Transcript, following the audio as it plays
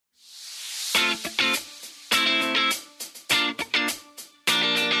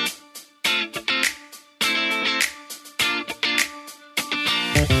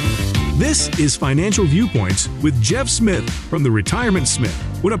This is Financial Viewpoints with Jeff Smith from The Retirement Smith.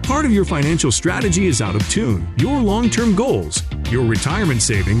 When a part of your financial strategy is out of tune, your long-term goals, your retirement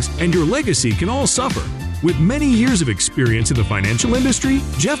savings, and your legacy can all suffer. With many years of experience in the financial industry,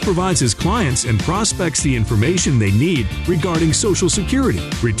 Jeff provides his clients and prospects the information they need regarding Social Security,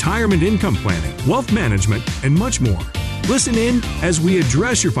 retirement income planning, wealth management, and much more. Listen in as we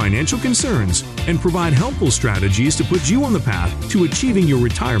address your financial concerns and provide helpful strategies to put you on the path to achieving your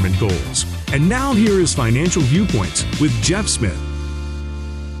retirement goals. And now here is Financial Viewpoints with Jeff Smith.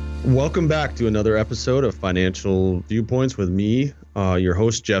 Welcome back to another episode of Financial Viewpoints with me, your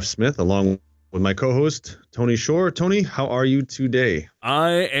host, Jeff Smith, along with my co-host, Tony Shore. Tony, how are you today?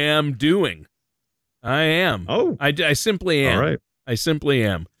 I am. Oh, I simply am. All right. I simply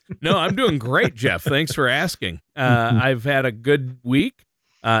am. No, I'm doing great, Jeff. Thanks for asking. I've had a good week,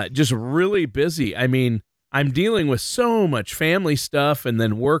 just really busy. I mean, I'm dealing with so much family stuff, and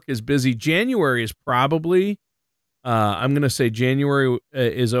then work is busy. January is probably, I'm going to say January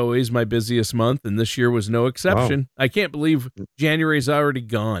is always my busiest month, and this year was no exception. Wow. I can't believe January's already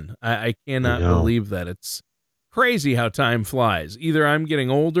gone. I cannot believe that. It's crazy how time flies. Either I'm getting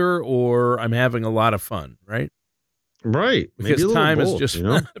older or I'm having a lot of fun, right? Right. Because time both, is just you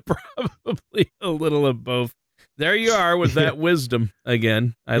know? probably a little of both. There you are with that wisdom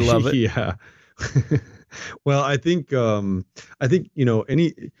again. I love it. Yeah. Well, I think,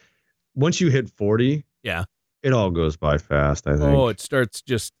 once you hit 40, yeah, it all goes by fast, I think. Oh, it starts.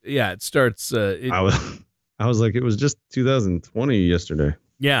 I was like, it was just 2020 yesterday.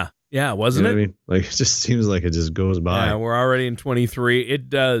 Yeah, wasn't it? I mean, like, it just seems like it just goes by. Yeah, we're already in 23.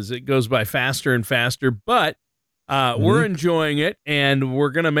 It does. It goes by faster and faster, but we're enjoying it, and we're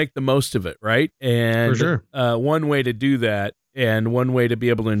going to make the most of it, right? And for sure. One way to do that, and one way to be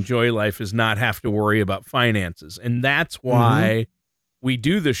able to enjoy life, is not have to worry about finances. And that's why we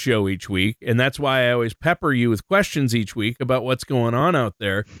do the show each week, and that's why I always pepper you with questions each week about what's going on out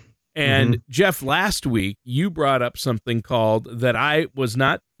there. And Jeff, last week, you brought up something that I was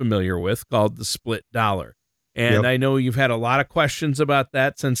not familiar with, called the split dollar. And I know you've had a lot of questions about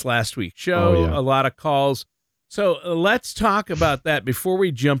that since last week's show, a lot of calls. So let's talk about that before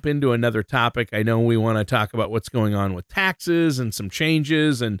we jump into another topic. I know we want to talk about what's going on with taxes and some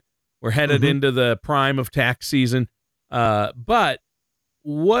changes, and we're headed into the prime of tax season. But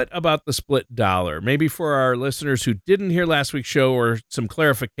what about the split dollar? Maybe for our listeners who didn't hear last week's show, or some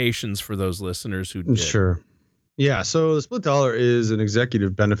clarifications for those listeners who did. Sure. Yeah. So the split dollar is an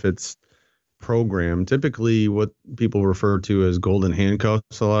executive benefits program, typically what people refer to as golden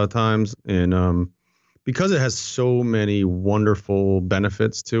handcuffs a lot of times. And, because it has so many wonderful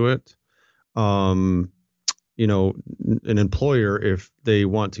benefits to it, an employer, if they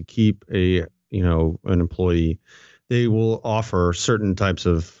want to keep an employee, they will offer certain types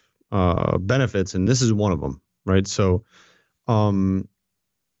of benefits, and this is one of them, right? So, I'll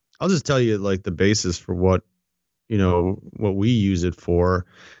just tell you like the basis for what we use it for.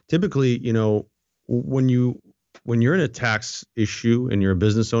 Typically, when you're in a tax issue and you're a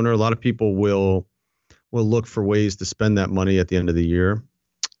business owner, a lot of people will look for ways to spend that money at the end of the year,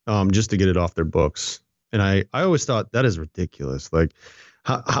 just to get it off their books. And I always thought that is ridiculous. Like,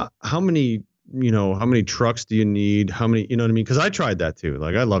 how many trucks do you need? How many, you know what I mean? Because I tried that too.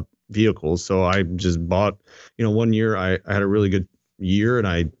 Like, I love vehicles, so I just bought. One year I had a really good year,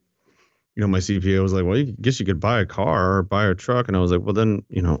 and my CPA was like, well, I guess you could buy a car or buy a truck, and I was like, well, then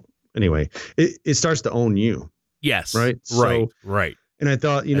anyway, it starts to own you. Yes. Right. Right. And I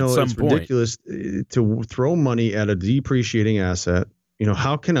thought, it's ridiculous to throw money at a depreciating asset.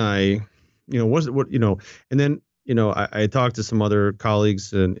 How can I, and then, I talked to some other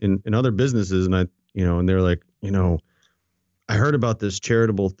colleagues in other businesses, and and they're like, I heard about this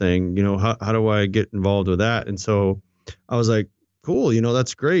charitable thing, how do I get involved with that? And so I was like, cool,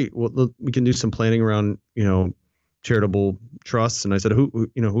 that's great. Well, we can do some planning around, charitable trusts. And I said, who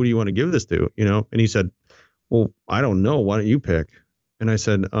do you want to give this to? And he said, well, I don't know. Why don't you pick? And I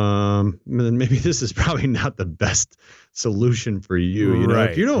said, then maybe this is probably not the best solution for you.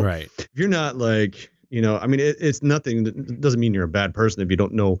 If you're not like, it's nothing. It doesn't mean you're a bad person if you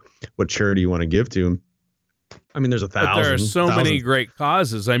don't know what charity you want to give to. I mean, there's 1,000. But there are so many great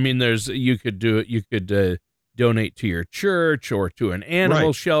causes. I mean, you could do it. You could donate to your church, or to an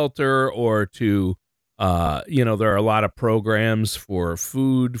animal shelter, or to, there are a lot of programs for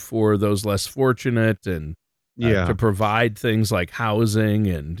food for those less fortunate, and to provide things like housing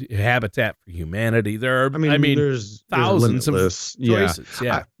and Habitat for Humanity. There are, there's thousands of choices.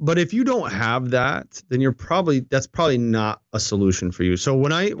 Yeah. But if you don't have that, then that's probably not a solution for you. So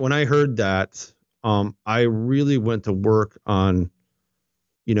when I heard that, I really went to work on,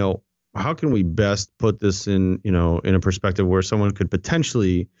 how can we best put this in, in a perspective where someone could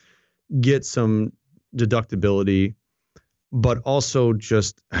potentially get some deductibility, but also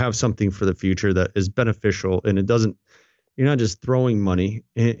just have something for the future that is beneficial, and you're not just throwing money.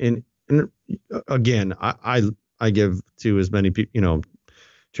 And again, I give to as many people,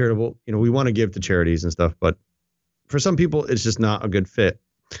 charitable, we want to give to charities and stuff, but for some people, it's just not a good fit.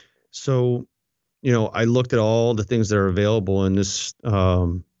 So, I looked at all the things that are available, and this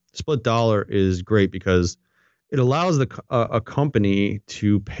split dollar is great because it allows a company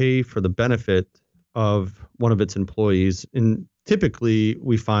to pay for the benefit of one of its employees. And typically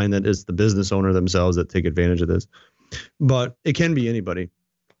we find that it's the business owner themselves that take advantage of this, but it can be anybody.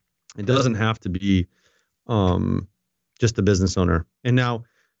 It doesn't have to be just the business owner. And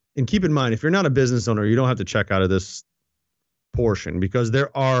keep in mind, if you're not a business owner, you don't have to check out of this portion, because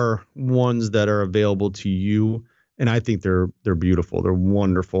there are ones that are available to you. And I think they're beautiful. They're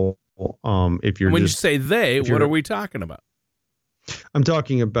wonderful. If you're when you say what are we talking about? I'm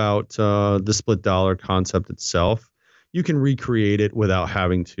talking about the split dollar concept itself. You can recreate it without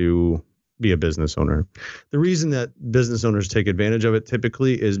having to be a business owner. The reason that business owners take advantage of it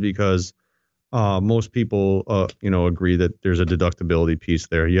typically is because most people, agree that there's a deductibility piece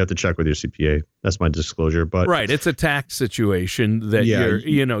there. You have to check with your CPA. That's my disclosure. But right, it's a tax situation that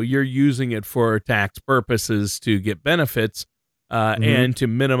you're using it for tax purposes to get benefits and to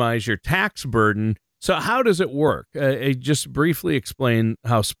minimize your tax burden. So how does it work? Just briefly explain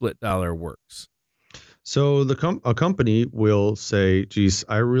how split dollar works. So a company will say, geez,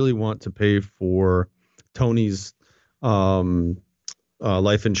 I really want to pay for Tony's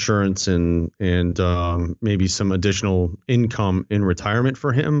life insurance and maybe some additional income in retirement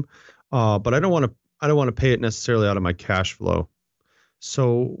for him, but I don't want to pay it necessarily out of my cash flow.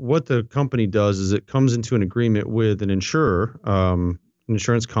 So what the company does is it comes into an agreement with an insurer, an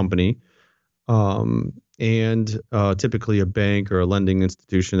insurance company, and typically a bank or a lending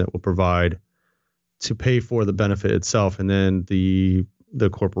institution that will provide to pay for the benefit itself, and then the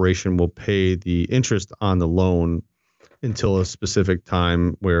corporation will pay the interest on the loan until a specific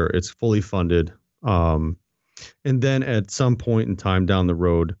time where it's fully funded. And then at some point in time down the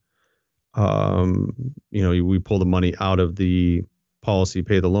road, we pull the money out of the policy,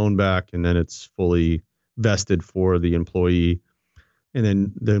 pay the loan back, and then it's fully vested for the employee. And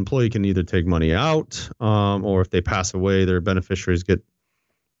then the employee can either take money out, or if they pass away, their beneficiaries get,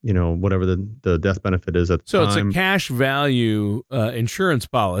 whatever the death benefit is at the time. So it's a cash value insurance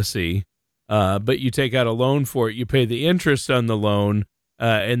policy. But you take out a loan for it, you pay the interest on the loan,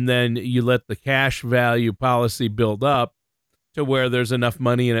 and then you let the cash value policy build up to where there's enough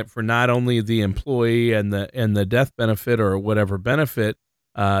money in it for not only the employee and the death benefit or whatever benefit,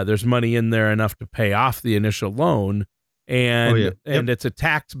 there's money in there enough to pay off the initial loan, and it's a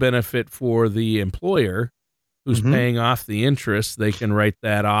tax benefit for the employer who's paying off the interest. They can write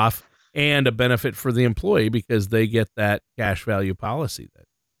that off, and a benefit for the employee because they get that cash value policy then.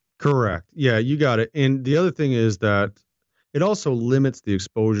 Correct. Yeah, you got it. And the other thing is that it also limits the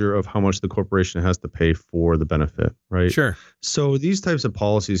exposure of how much the corporation has to pay for the benefit, right? Sure. So these types of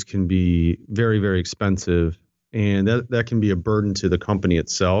policies can be very, very expensive, and that can be a burden to the company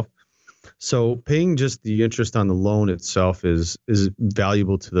itself. So paying just the interest on the loan itself is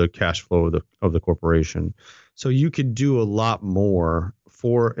valuable to the cash flow of the corporation. So you could do a lot more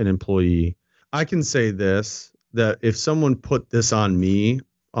for an employee. I can say this, that if someone put this on me,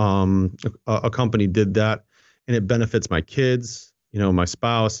 a company did that and it benefits my kids, my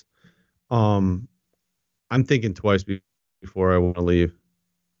spouse, I'm thinking twice before I want to leave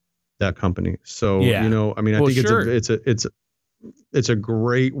that company. So, I think it's a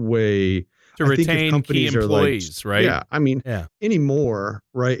great way to retain key employees, right? Yeah. Anymore,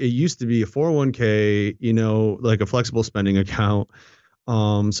 right? It used to be a 401k, like a flexible spending account,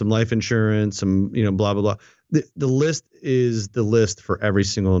 some life insurance, some, blah, blah, blah. The list is the list for every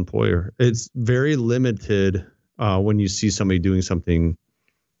single employer. It's very limited when you see somebody doing something,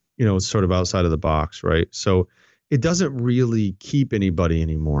 sort of outside of the box, right? So it doesn't really keep anybody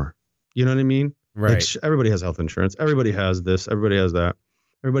anymore. You know what I mean? Right. Like everybody has health insurance. Everybody has this. Everybody has that.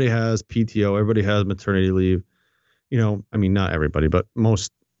 Everybody has PTO. Everybody has maternity leave. Not everybody, but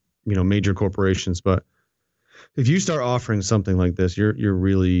most, major corporations. But if you start offering something like this, you're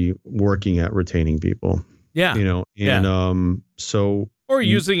really working at retaining people. Yeah. Or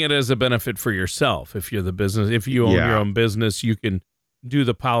you, using it as a benefit for yourself. If you're the business, if you own your own business, you can do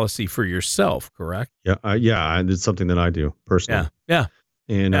the policy for yourself, correct? Yeah. It's something that I do personally. Yeah.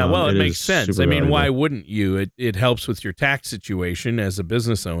 And it makes sense. I mean, valuable. Why wouldn't you? It helps with your tax situation as a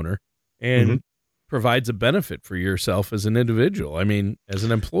business owner, and provides a benefit for yourself as an individual. I mean, as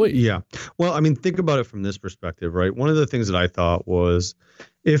an employee. Yeah. Well, I mean, think about it from this perspective, right? One of the things that I thought was,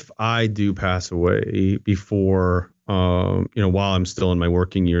 if I do pass away before, while I'm still in my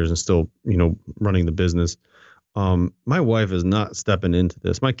working years and still, running the business, my wife is not stepping into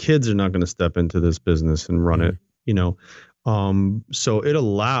this. My kids are not going to step into this business and run it, So it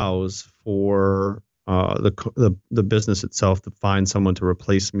allows for the business itself to find someone to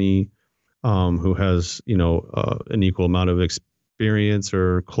replace me, who has, an equal amount of experience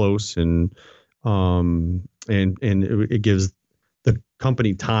or close, and it gives the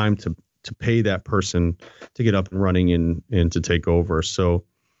company time to pay that person to get up and running and to take over. So,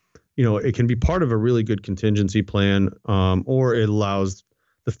 it can be part of a really good contingency plan, or it allows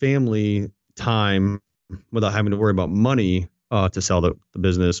the family time without having to worry about money to sell the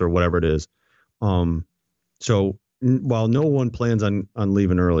business or whatever it is. So while no one plans on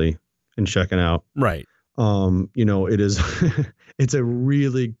leaving early and checking out, right? It is it's a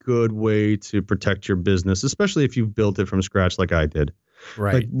really good way to protect your business, especially if you've built it from scratch like I did.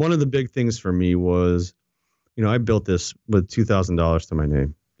 Right. Like, one of the big things for me was, I built this with $2,000 to my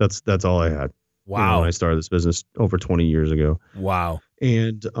name. That's all I had. Wow. When I started this business over 20 years ago. Wow.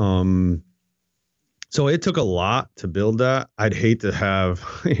 And so it took a lot to build that. I'd hate to have,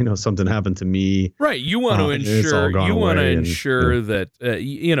 something happen to me. Right. You want to ensure that,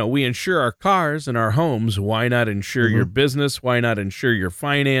 we insure our cars and our homes. Why not insure your business? Why not insure your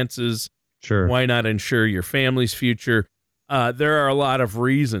finances? Sure. Why not insure your family's future? There are a lot of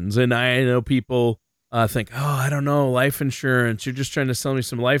reasons. And I know people think, I don't know, life insurance. You're just trying to sell me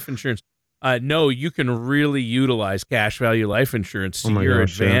some life insurance. No, you can really utilize cash value life insurance to your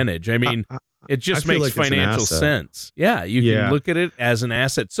advantage. Yeah. I mean, it just makes like financial sense. Yeah, you can look at it as an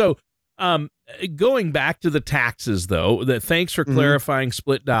asset. So going back to the taxes, though, thanks for clarifying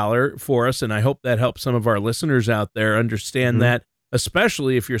split dollar for us, and I hope that helps some of our listeners out there understand that,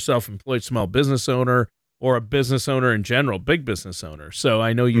 especially if you're self-employed small business owner or a business owner in general, big business owner. So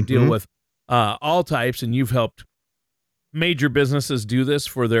I know you deal with all types, and you've helped major businesses do this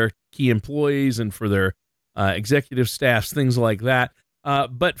for their key employees and for their executive staffs, things like that.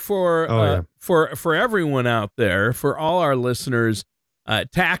 But for everyone out there, for all our listeners,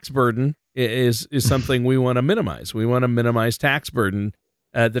 tax burden is something we want to minimize. We want to minimize tax burden,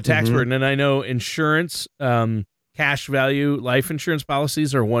 the tax burden. And I know insurance, cash value life insurance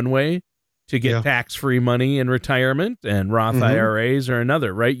policies are one way to get tax-free money in retirement, and Roth IRAs are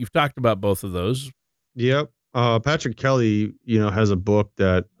another, right? You've talked about both of those. Yep. Patrick Kelly, has a book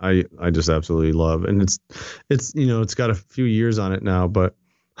that I just absolutely love, and it's it's got a few years on it now, but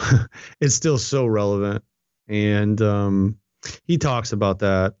it's still so relevant. And he talks about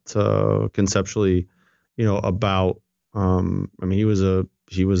that conceptually, about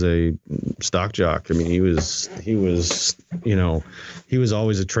he was a stock jock. I mean, he was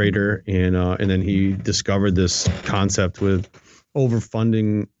always a trader, and then he discovered this concept with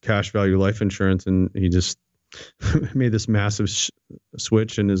overfunding cash value life insurance, and he just made this massive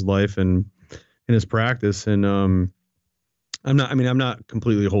switch in his life and in his practice. And I'm not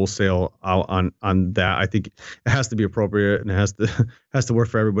completely wholesale out on that. I think it has to be appropriate, and it has to work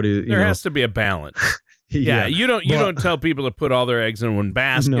for everybody. There has to be a balance. Yeah, you don't tell people to put all their eggs in one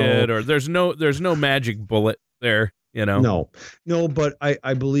basket, or there's no magic bullet there, No, but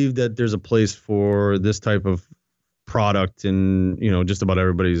I believe that there's a place for this type of product in, just about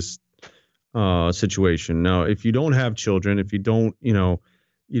everybody's situation. Now, if you don't have children, if you don't, you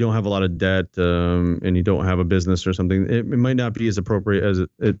don't have a lot of debt, and you don't have a business or something, it might not be as appropriate as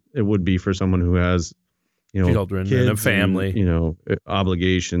it would be for someone who has, children kids and a family, and,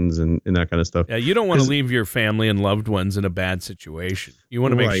 obligations and that kind of stuff. Yeah, you don't want to leave your family and loved ones in a bad situation. You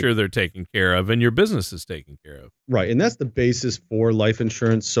want to make sure they're taken care of and your business is taken care of. Right, and that's the basis for life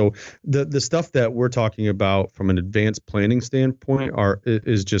insurance. So the stuff that we're talking about from an advanced planning standpoint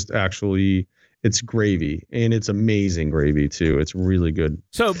is just actually, it's gravy, and it's amazing gravy too. It's really good.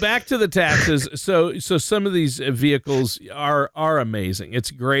 So back to the taxes. So some of these vehicles are amazing.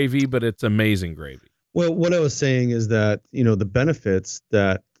 It's gravy, but it's amazing gravy. Well, what I was saying is that, the benefits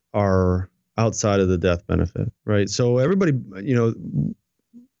that are outside of the death benefit, right? So everybody,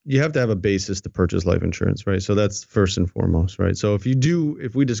 you have to have a basis to purchase life insurance, right? So that's first and foremost, right? So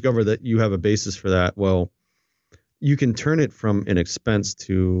if we discover that you have a basis for that, well, you can turn it from an expense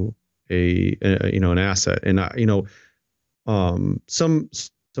to an asset. And some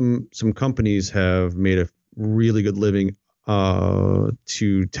companies have made a really good living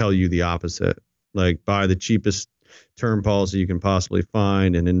to tell you the opposite. Like, buy the cheapest term policy you can possibly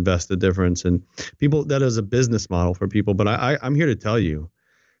find and invest the difference. And people, that is a business model for people. But I'm here to tell you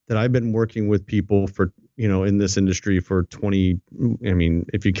that I've been working with people for, in this industry for 20, I mean,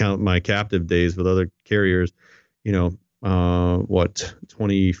 if you count my captive days with other carriers,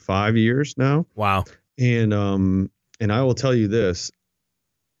 25 years now. Wow. And I will tell you this,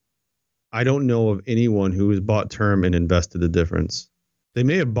 I don't know of anyone who has bought term and invested the difference. They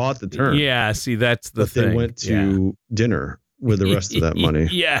may have bought the term. Yeah, see, that's the thing. They went to dinner with the rest of that money.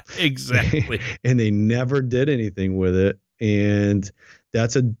 Yeah, exactly. And they never did anything with it. And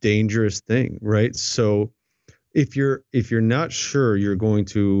that's a dangerous thing, right? So if you're not sure you're going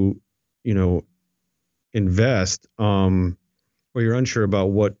to, invest, or you're unsure about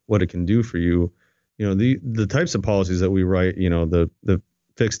what it can do for you, the types of policies that we write, the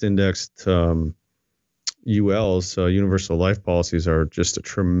fixed indexed ULs, universal life policies, are just a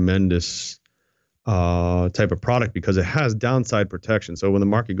tremendous type of product because it has downside protection. So when the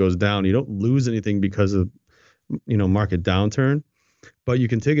market goes down, you don't lose anything because of market downturn, but you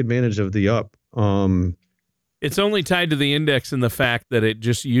can take advantage of the up. It's only tied to the index in the fact that it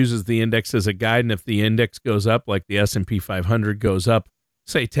just uses the index as a guide, and if the index goes up, like the S&P 500 goes up,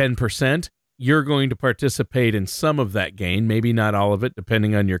 say 10%, you're going to participate in some of that gain, maybe not all of it,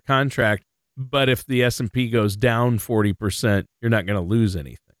 depending on your contract. But if the S&P goes down 40%, you're not going to lose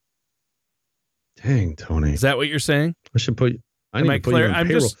anything. Dang, Tony. Is that what you're saying? I should put Am I clear? I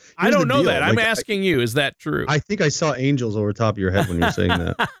don't know that. I'm asking you, is that true? I think I saw angels over top of your head when you were saying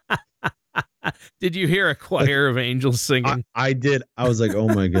that. Did you hear a choir of angels singing? I did. I was like, oh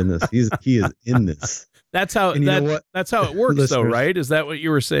my goodness, he is in this. That's how that's how it works, though, right? Is that what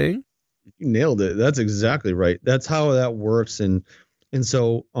you were saying? You nailed it. That's exactly right. That's how that works. And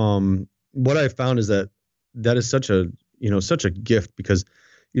so what I found is that is such a gift because,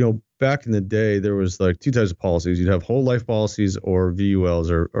 back in the day, there was like two types of policies. You'd have whole life policies or VULs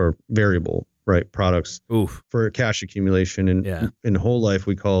or variable, right, products. Oof. For cash accumulation. And in whole life,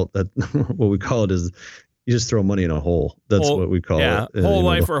 we call that what we call it is you just throw money in a hole. That's what we call it. Whole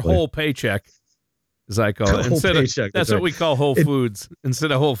life or whole paycheck, as I call it. That's what we call Whole Foods.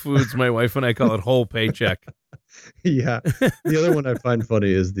 Instead of Whole Foods, my wife and I call it whole paycheck. Yeah. The other one I find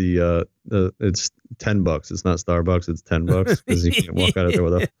funny is the it's $10. It's not Starbucks. It's $10 because you can't walk out of there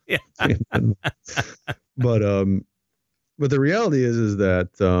without. Yeah. But the reality is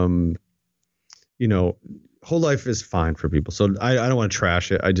that whole life is fine for people. So I don't want to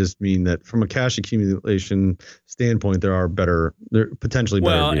trash it. I just mean that from a cash accumulation standpoint, there potentially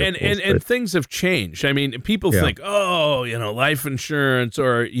better vehicles, and things have changed. I mean, people think, life insurance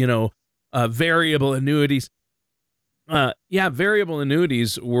or variable annuities. Variable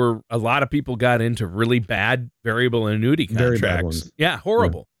annuities were, a lot of people got into really bad variable annuity contracts. Very bad ones. Yeah,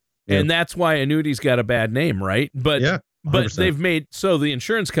 horrible. Yeah. And that's why annuities got a bad name, right? But 100%. They've made, so the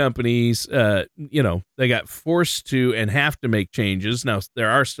insurance companies, they got forced to and have to make changes. Now, there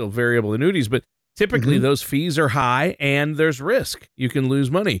are still variable annuities, but typically those fees are high and there's risk. You can lose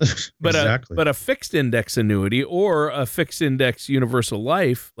money. But but a fixed index annuity or a fixed index universal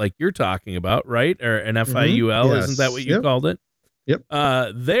life, like you're talking about, right? Or an FIUL, isn't that what you called it? Yep.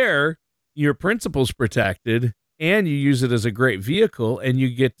 There, your principal's protected and you use it as a great vehicle and you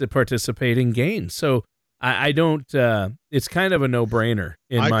get to participate in gains. So I don't, it's kind of a no-brainer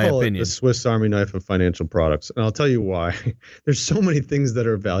in my opinion. I call it the Swiss Army knife of financial products. And I'll tell you why. There's so many things that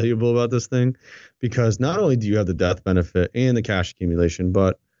are valuable about this thing, because not only do you have the death benefit and the cash accumulation,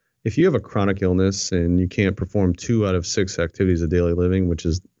 but if you have a chronic illness and you can't perform 2 out of 6 activities of daily living, which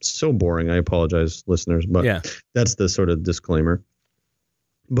is so boring, I apologize, listeners, but that's the sort of disclaimer.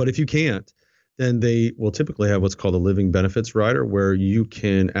 But if you can't, then they will typically have what's called a living benefits rider, where you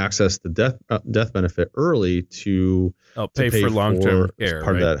can access the death benefit early to pay for long-term care,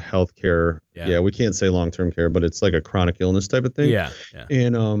 part of that health care. Yeah, we can't say long-term care, but it's like a chronic illness type of thing. Yeah.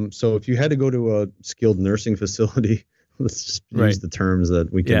 And so if you had to go to a skilled nursing facility, let's just use the terms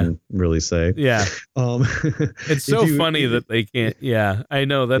that we can really say. Yeah. It's so funny that they can't. Yeah, I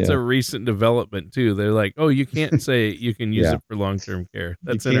know that's a recent development too. They're like, oh, you can't say you can use it for long-term care.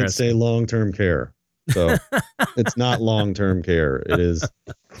 That's you can't say long-term care. So it's not long-term care. It is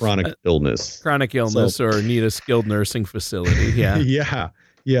chronic illness. Chronic illness or need a skilled nursing facility. Yeah.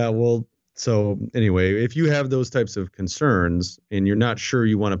 Yeah. Well, so anyway, if you have those types of concerns and you're not sure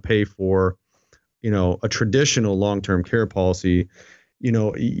you want to pay for a traditional long-term care policy,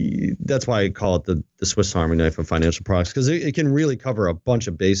 that's why I call it the Swiss Army knife of financial products, because it can really cover a bunch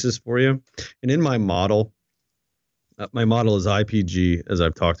of bases for you. And in my model is IPG, as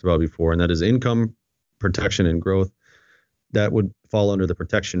I've talked about before, and that is income, protection, and growth. That would fall under the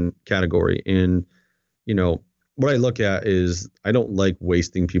protection category. And, what I look at is I don't like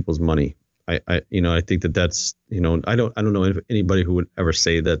wasting people's money. I think that's, I don't know if anybody who would ever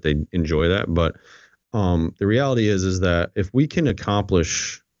say that they enjoy that, but the reality is that if we can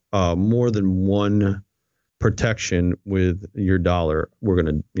accomplish more than one protection with your dollar, we're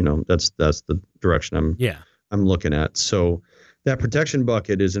going to, that's the direction I'm looking at. So that protection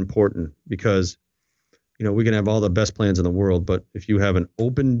bucket is important because, we can have all the best plans in the world, but if you have an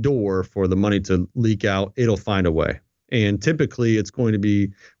open door for the money to leak out, it'll find a way. And typically it's going to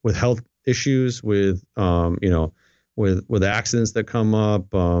be with health issues, with, with accidents that come up.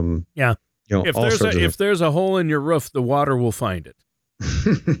 If there's a hole in your roof, the water will find it.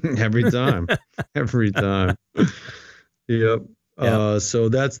 Every time. Yep. So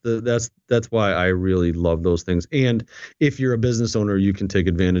that's why I really love those things. And if you're a business owner, you can take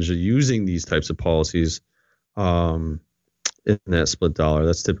advantage of using these types of policies in that split dollar.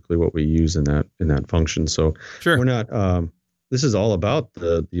 That's typically what we use in that function. So sure. We're not this is all about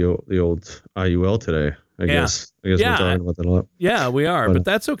the old IUL today. I guess we're talking about that a lot. Yeah, we are, but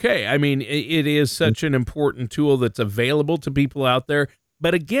that's okay. I mean, it is such an important tool that's available to people out there.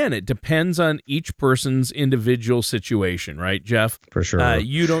 But again, it depends on each person's individual situation, right, Jeff? For sure.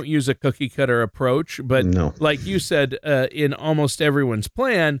 You don't use a cookie cutter approach, but like you said, in almost everyone's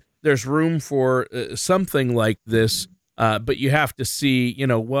plan, there's room for something like this. But you have to see,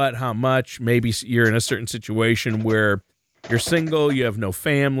 how much. Maybe you're in a certain situation where you're single, you have no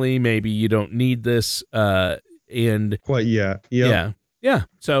family, maybe you don't need this. And quite yet. Yeah.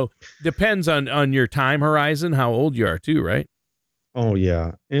 So depends on your time horizon, how old you are too, right? Oh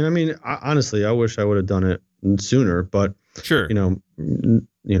yeah. And I mean, honestly, I wish I would have done it sooner, but sure.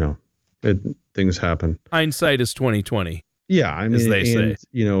 Things happen. Hindsight is 20/20. Yeah. I mean, as they say.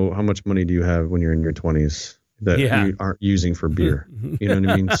 How much money do you have when you're in your 20s that you aren't using for beer? You know what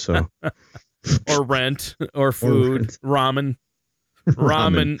I mean? So, or rent or food, ramen. 100%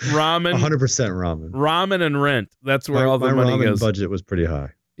 ramen. Ramen and rent. That's where all the money goes. My budget was pretty high.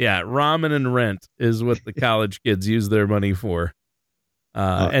 Yeah, ramen and rent is what the college kids use their money for.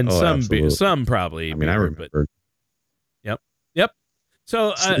 Some probably. I mean, I remember. Yep.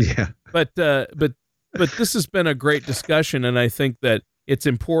 So, but this has been a great discussion, and I think that it's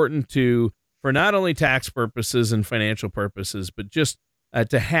important for not only tax purposes and financial purposes, but just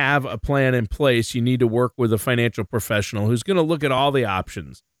to have a plan in place. You need to work with a financial professional who's going to look at all the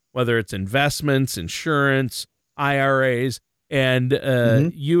options, whether it's investments, insurance, IRAs, and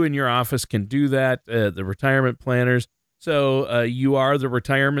you and your office can do that, the retirement planners. So you are the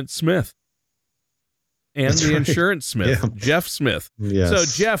retirement Smith and That's the right. insurance Smith, Jeff Smith. Yes. So,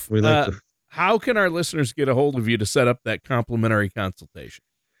 Jeff, how can our listeners get a hold of you to set up that complimentary consultation?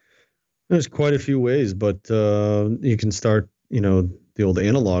 There's quite a few ways, but you can start, the old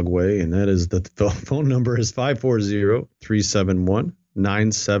analog way, and that is the phone number is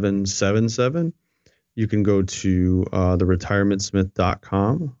 540-371-9777. You can go to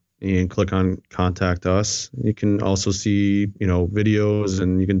theretirementsmith.com and click on contact us. You can also see, videos,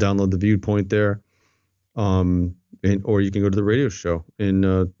 and you can download the Viewpoint there. Or you can go to the radio show. And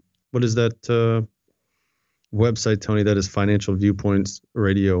what is that website, Tony? That is Financial Viewpoints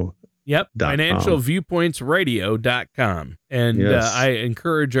Radio. Yep, financialviewpointsradio.com. And yes. I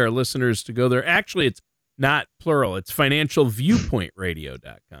encourage our listeners to go there. Actually, it's not plural. It's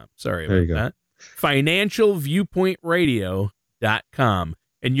financialviewpointradio.com. Sorry about that. Financialviewpointradio.com.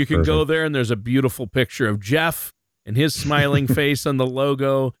 And you can go there, and there's a beautiful picture of Jeff and his smiling face on the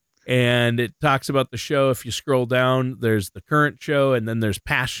logo. And it talks about the show. If you scroll down, there's the current show, and then there's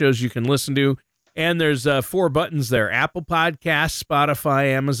past shows you can listen to. And there's 4 buttons there: Apple Podcasts, Spotify,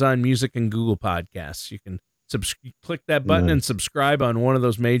 Amazon Music, and Google Podcasts. You can click that button and subscribe on one of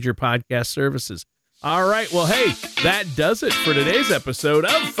those major podcast services. All right. Well, hey, that does it for today's episode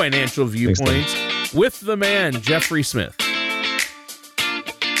of Financial Viewpoints with the man, Jeffrey Smith.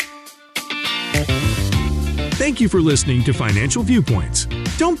 Thank you for listening to Financial Viewpoints.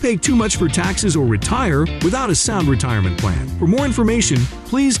 Don't pay too much for taxes or retire without a sound retirement plan. For more information,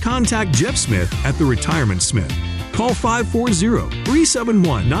 please contact Jeff Smith at The Retirement Smith. Call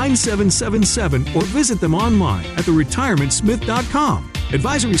 540-371-9777 or visit them online at theretirementsmith.com.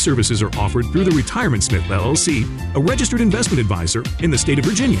 Advisory services are offered through the Retirement Smith, LLC, a registered investment advisor in the state of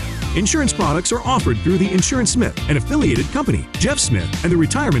Virginia. Insurance products are offered through the Insurance Smith, an affiliated company. Jeff Smith and the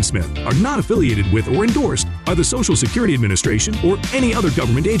Retirement Smith are not affiliated with or endorsed by the Social Security Administration or any other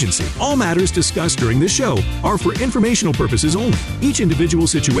government agency. All matters discussed during this show are for informational purposes only. Each individual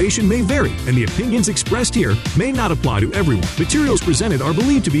situation may vary, and the opinions expressed here may not apply to everyone. Materials presented are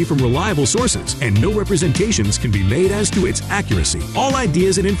believed to be from reliable sources, and no representations can be made as to its accuracy. All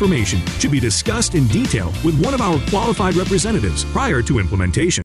ideas and information should be discussed in detail with one of our qualified representatives prior to implementation.